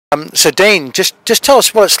So Dean, just tell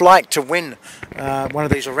us what it's like to win one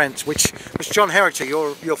of these events, which John Herrichter,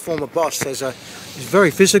 your former boss, says is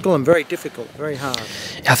very physical and very difficult, very hard.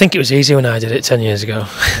 I think it was easy when I did it 10 years ago.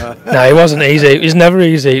 No, it wasn't easy. It was never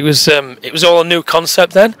easy. It was all a new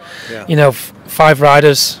concept then. Yeah. You know, 5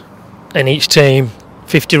 riders in each team,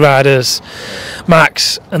 50 riders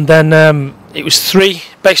max, and then it was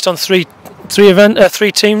based on three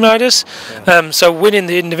team riders. Yeah. So winning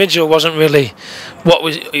the individual wasn't really what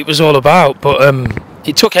it was all about, but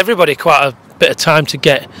it took everybody quite a bit of time to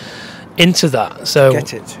get into that. So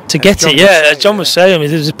get it. To get it, yeah. As John was saying, I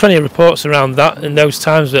mean, there's plenty of reports around that in those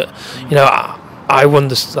times that, you know, I won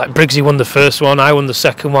Briggsy won the first one, I won the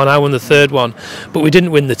second one, I won the third one, but we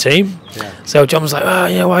didn't win the team. Yeah. So John was like, oh,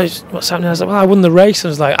 yeah, what's happening? I was like, well, I won the race. And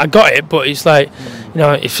I was like, I got it, but it's like, you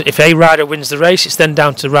know, if a rider wins the race, it's then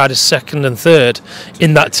down to riders second and third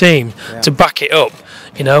in that team to back it up,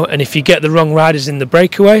 you know. And if you get the wrong riders in the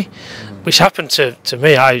breakaway, which happened to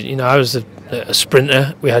me, I was a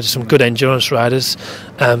sprinter. We had some good endurance riders,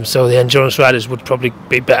 so the endurance riders would probably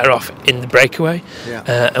be better off in the breakaway.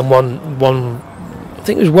 Yeah. And one, I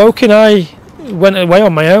think it was Woking, I went away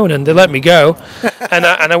on my own and they let me go, and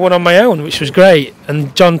I won on my own, which was great.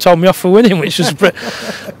 And John told me off for winning, which was,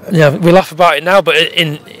 yeah, we laugh about it now, but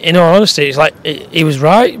in all honesty, it's like he was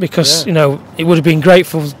right, because you know, it would have been great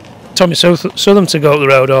for Tommy Southern to go up the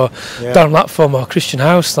road, or Darren Lapform or Christian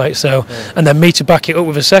House, like so, and then me to back it up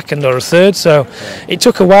with a second or a third. So it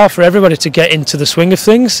took a while for everybody to get into the swing of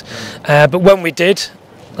things, but when we did,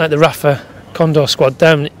 like the Rafa Condor squad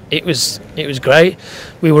down, it was great.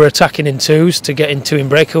 We were attacking in twos to get into in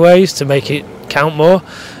breakaways to make it count more.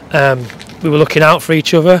 We were looking out for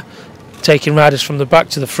each other, taking riders from the back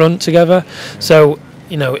to the front together. So,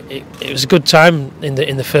 you know, it was a good time in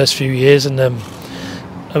the first few years, and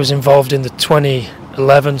I was involved in the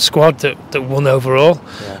 2011 squad that won overall,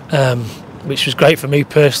 which was great for me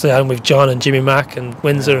personally, and with John and Jimmy Mack and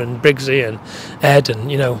Windsor and Briggsy and Ed,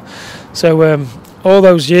 and you know, so all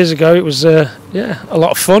those years ago it was a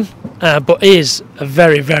lot of fun, but it is a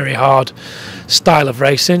very, very hard style of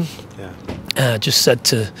racing. Just said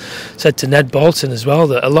to Ned Bolton as well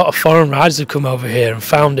that a lot of foreign riders have come over here and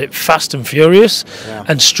found it fast and furious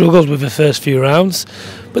and struggled with the first few rounds,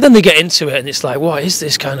 but then they get into it and it's like, what is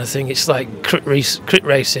this kind of thing? It's like crit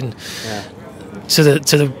racing to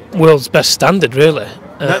the world's best standard, really.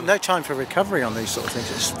 No time for recovery on these sort of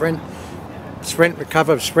things. It's sprint,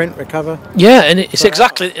 recover, sprint, recover. Yeah, and it's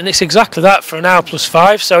exactly that for an hour plus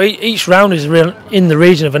 5. So each round is in the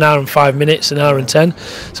region of an hour and 5 minutes, an hour and 10.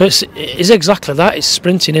 So it's exactly that. It's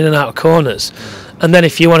sprinting in and out of corners, and then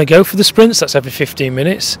if you want to go for the sprints, that's every 15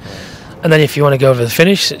 minutes, and then if you want to go over the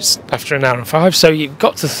finish, it's after an hour and 5. So you've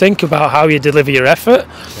got to think about how you deliver your effort.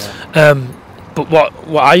 But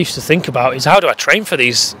what I used to think about is, how do I train for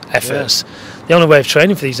these efforts? The only way of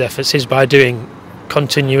training for these efforts is by doing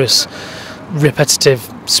continuous, repetitive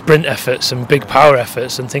sprint efforts and big power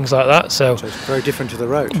efforts and things like that. So it's very different to the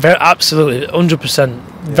road. Absolutely, 100%.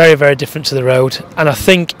 Very, very different to the road. And I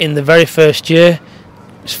think in the very first year,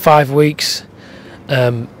 it was 5 weeks,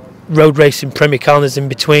 road racing Premier calendars in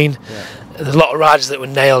between. There's a lot of riders that were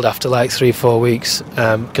nailed after like 3-4 weeks,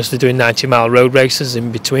 because they're doing 90-mile road races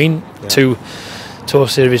in between two Tour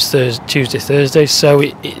Series Tuesday, Thursday. So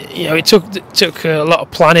it took a lot of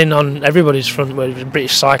planning on everybody's front. With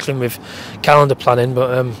British Cycling with calendar planning,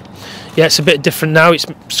 but it's a bit different now. It's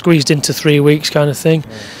squeezed into 3 weeks kind of thing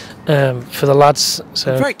for the lads.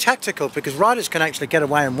 So very tactical, because riders can actually get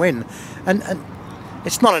away and win, and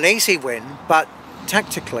it's not an easy win, but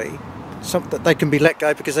tactically, that they can be let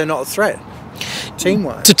go because they're not a threat.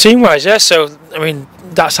 Team-wise, yeah. So I mean,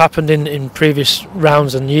 that's happened in previous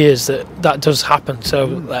rounds and years. That does happen.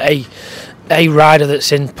 So a rider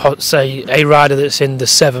that's in, say, a rider that's in the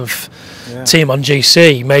 7th team on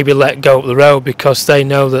GC maybe let go up the road because they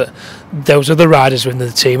know that those other riders within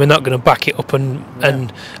the team are not going to back it up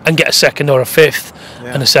and get a 2nd or a 5th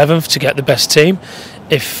and a 7th to get the best team.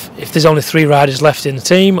 If there's only 3 riders left in the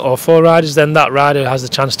team, or 4 riders, then that rider has the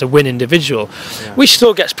chance to win individual, which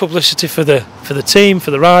still gets publicity for the team,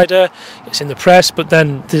 for the rider. It's in the press, but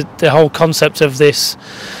then the whole concept of this,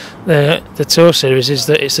 the Tour Series, is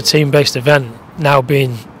that it's a team-based event now,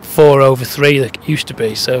 being 4 over 3 that it used to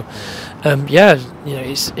be. So you know,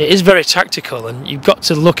 it is very tactical, and you've got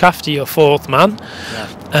to look after your 4th man.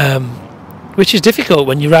 Which is difficult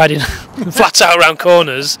when you're riding flat out around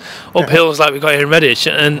corners, up hills like we've got here in Redditch,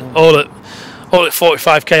 and all at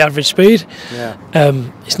 45k average speed.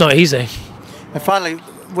 It's not easy. And finally,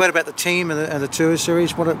 word about the team and the Tour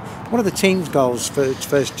Series. What are the team's goals for its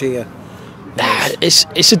first year? Nah,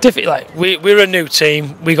 it's a difficult. Like we're a new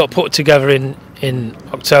team. We got put together in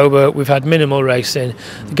October. We've had minimal racing.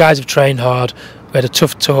 The guys have trained hard. We had a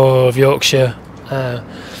tough tour of Yorkshire,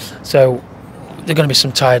 so there are going to be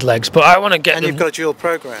some tired legs. But I want to get. And you've got a dual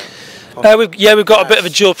program. We've got a bit of a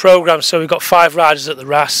dual program. So we've got 5 riders at the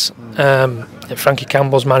RAS. Frankie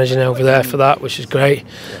Campbell's managing over there for that, which is great.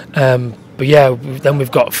 But yeah, then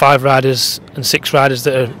we've got 5 riders and 6 riders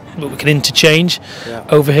that we can interchange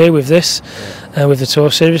over here with this, with the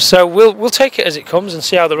Tour Series. So we'll take it as it comes and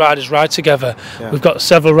see how the riders ride together. Yeah. We've got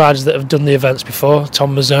several riders that have done the events before,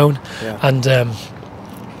 Tom Mazzone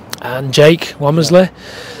and Jake Womersley.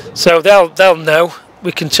 So they'll know.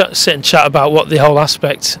 We can sit and chat about what the whole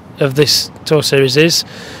aspect of this Tour Series is,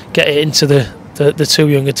 get it into the 2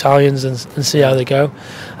 young Italians and see how they go,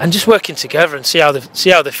 and just working together and see how they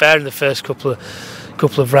fare in the first couple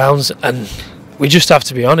of rounds. And we just have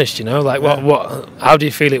to be honest, like how do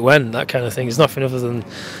you feel it went, that kind of thing. There's nothing other than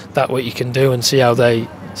that what you can do, and see how they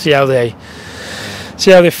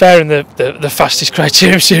fare in the fastest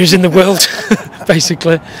criterium series in the world,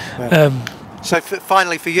 basically. Yeah. So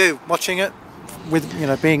finally, for you watching it,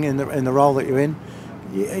 with being in the role that you're in,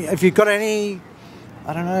 have you got any,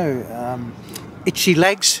 I don't know, itchy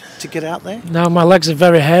legs to get out there? No, my legs are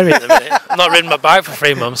very hairy at the minute. I've not ridden my bike for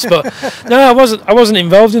 3 months, but no, I wasn't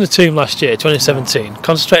involved in the team last year, 2017.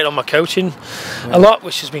 Concentrated on my coaching a lot,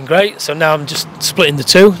 which has been great. So now I'm just splitting the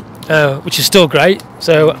 2, which is still great.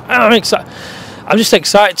 So I'm just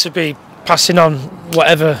excited to be passing on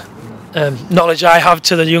whatever knowledge I have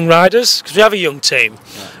to the young riders, because we have a young team.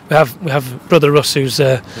 We have brother Russ, who's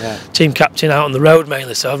team captain out on the road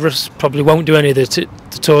mainly. So Russ probably won't do any of the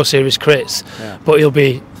Tour Series crits, but he'll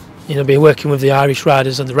be working with the Irish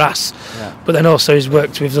riders on the RAS. But then also he's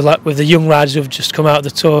worked with the young riders who've just come out of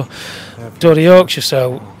the Tour of Yorkshire.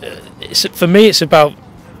 So for me, it's about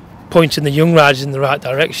pointing the young riders in the right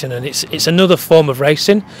direction, and it's another form of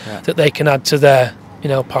racing that they can add to their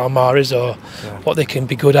Palmares, or what they can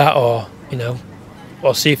be good at, or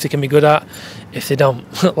see if they can be good at. If they don't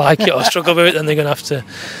like it or struggle with it, then they're going to have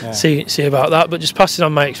to see about that. But just passing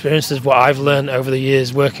on my experiences, what I've learned over the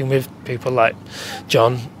years working with people like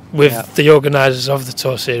John, with the organisers of the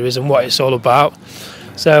Tour Series, and what it's all about.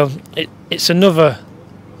 So it's another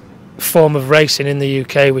form of racing in the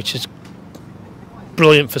UK, which is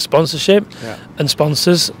brilliant for sponsorship and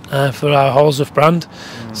sponsors for our Holsworth brand.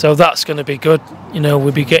 So that's going to be good.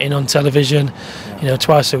 We'll be getting on television,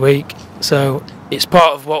 twice a week. So it's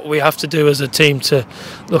part of what we have to do as a team to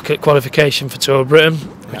look at qualification for Tour of Britain,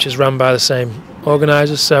 which is run by the same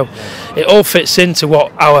organisers. So it all fits into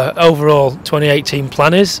what our overall 2018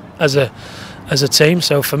 plan is as a team.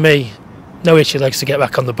 So for me, no itchy legs to get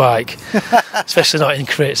back on the bike, especially not in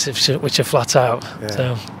crits, which are flat out.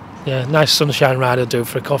 So yeah, nice sunshine ride I'll do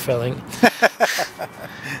for a coffee, I think.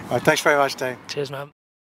 Right, thanks very much, Dave. Cheers, man.